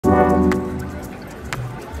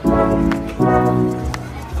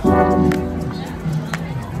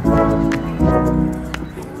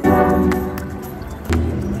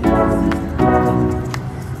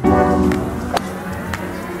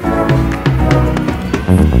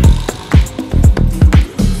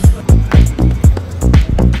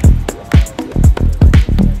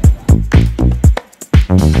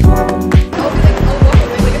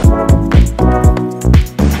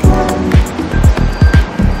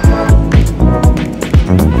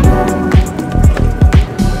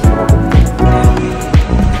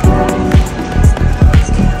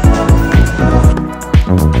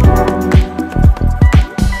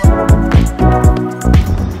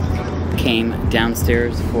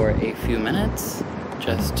downstairs for a few minutes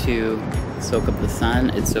just to soak up the sun.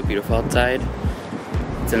 It's so beautiful outside.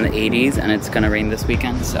 It's in the 80s and it's gonna rain this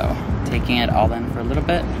weekend, so taking it all in for a little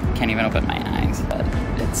bit. Can't even open my eyes, but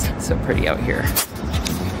it's so pretty out here.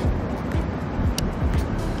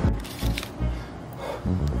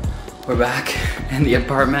 We're back in the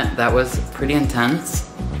apartment. That was pretty intense.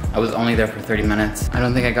 I was only there for 30 minutes. I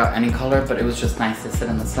don't think I got any color, but it was just nice to sit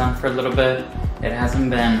in the sun for a little bit. It hasn't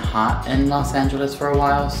been hot in Los Angeles for a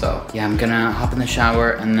while, so yeah, I'm gonna hop in the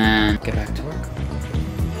shower and then get back to work.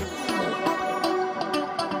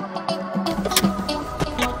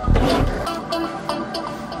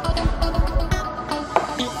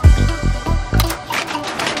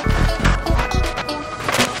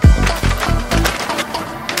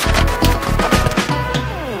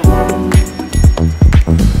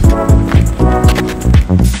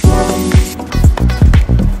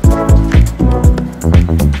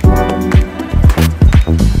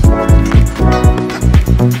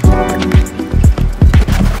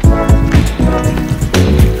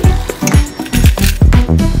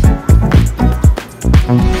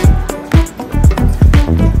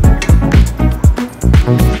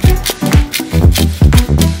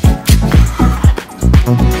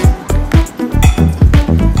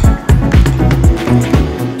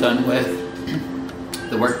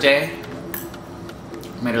 Day.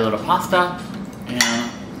 Made a little pasta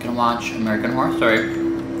and gonna watch American Horror Story.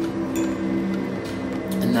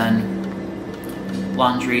 And then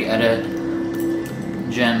laundry, edit,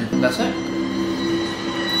 gym, that's it.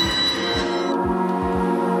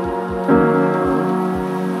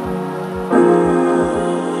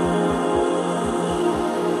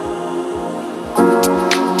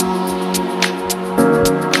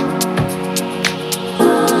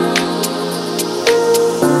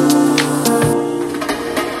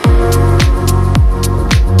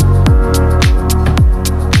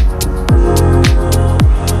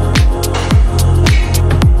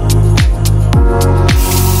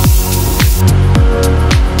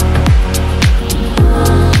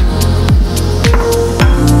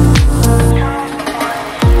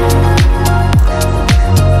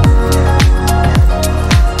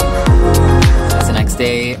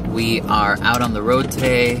 We are out on the road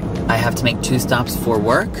today. I have to make 2 stops for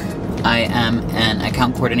work. I am an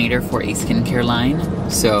account coordinator for a skincare line,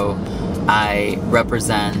 so I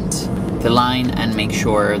represent the line and make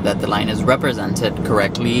sure that the line is represented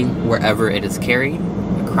correctly wherever it is carried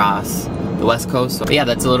across the West Coast. So yeah,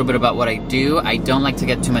 that's a little bit about what I do. I don't like to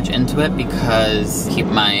get too much into it because I keep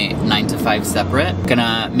my 9 to 5 separate.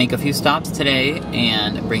 Gonna make a few stops today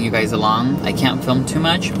and bring you guys along. I can't film too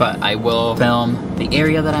much, but I will film the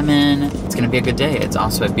area that I'm in. It's gonna be a good day. It's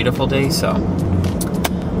also a beautiful day, so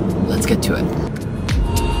let's get to it.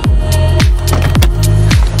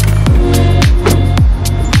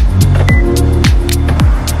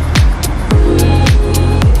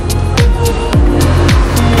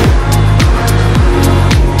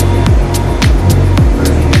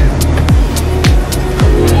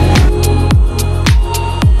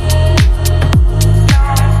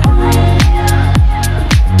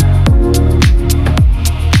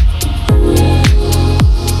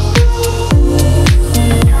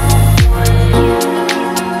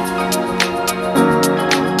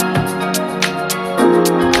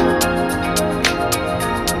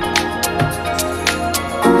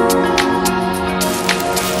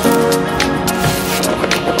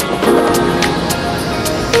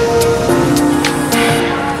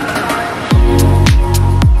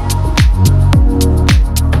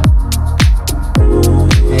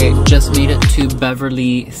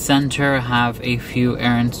 Beverly Center, have a few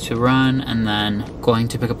errands to run, and then going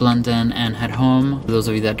to pick up London and head home. For those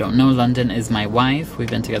of you that don't know, London is my wife. We've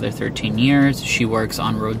been together 13 years. She works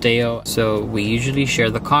on Rodeo, so we usually share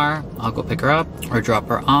the car. I'll go pick her up or drop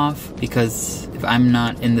her off because if I'm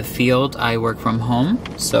not in the field, I work from home,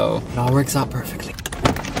 so it all works out perfectly.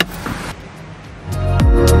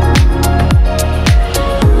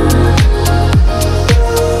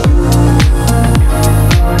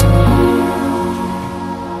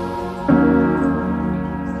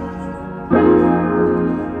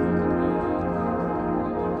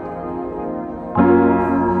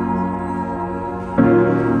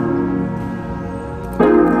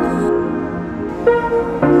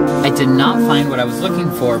 Did not find what I was looking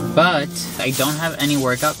for, but I don't have any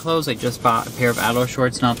workout clothes. I just bought a pair of Aloe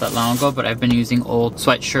shorts not that long ago, but I've been using old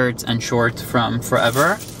sweatshirts and shorts from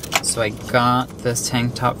forever. So I got this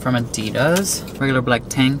tank top from Adidas, regular black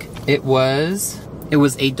tank. It was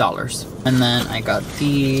 $8. And then I got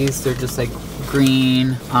these. They're just like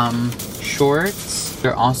green shorts.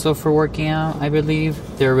 They're also for working out, I believe.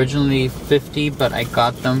 They're originally $50, but I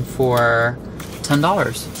got them for $10.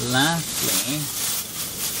 Lastly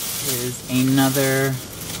is another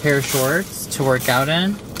pair of shorts to work out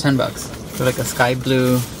in. 10 bucks. They're like a sky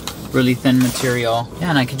blue, really thin material. Yeah,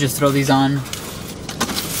 and I could just throw these on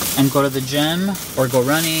and go to the gym or go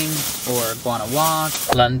running or go on a walk.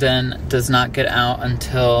 London does not get out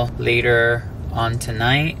until later on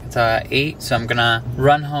tonight. It's 8, so I'm gonna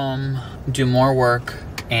run home, do more work,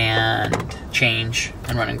 and change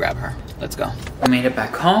and run and grab her. Let's go. I made it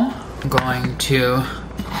back home. I'm going to,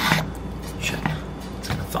 shit, it's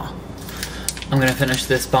gonna fall. I'm gonna finish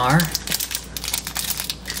this bar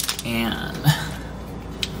and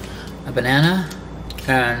a banana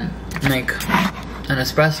and make an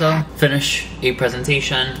espresso, finish a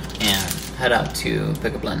presentation, and head out to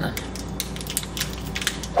pick up London.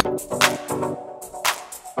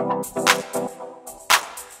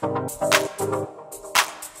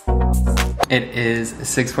 It is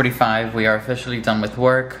 6:45. We are officially done with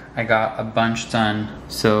work. I got a bunch done,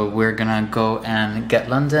 so we're gonna go and get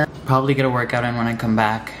London. Probably get a workout in when I come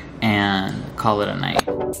back and call it a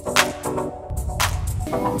night.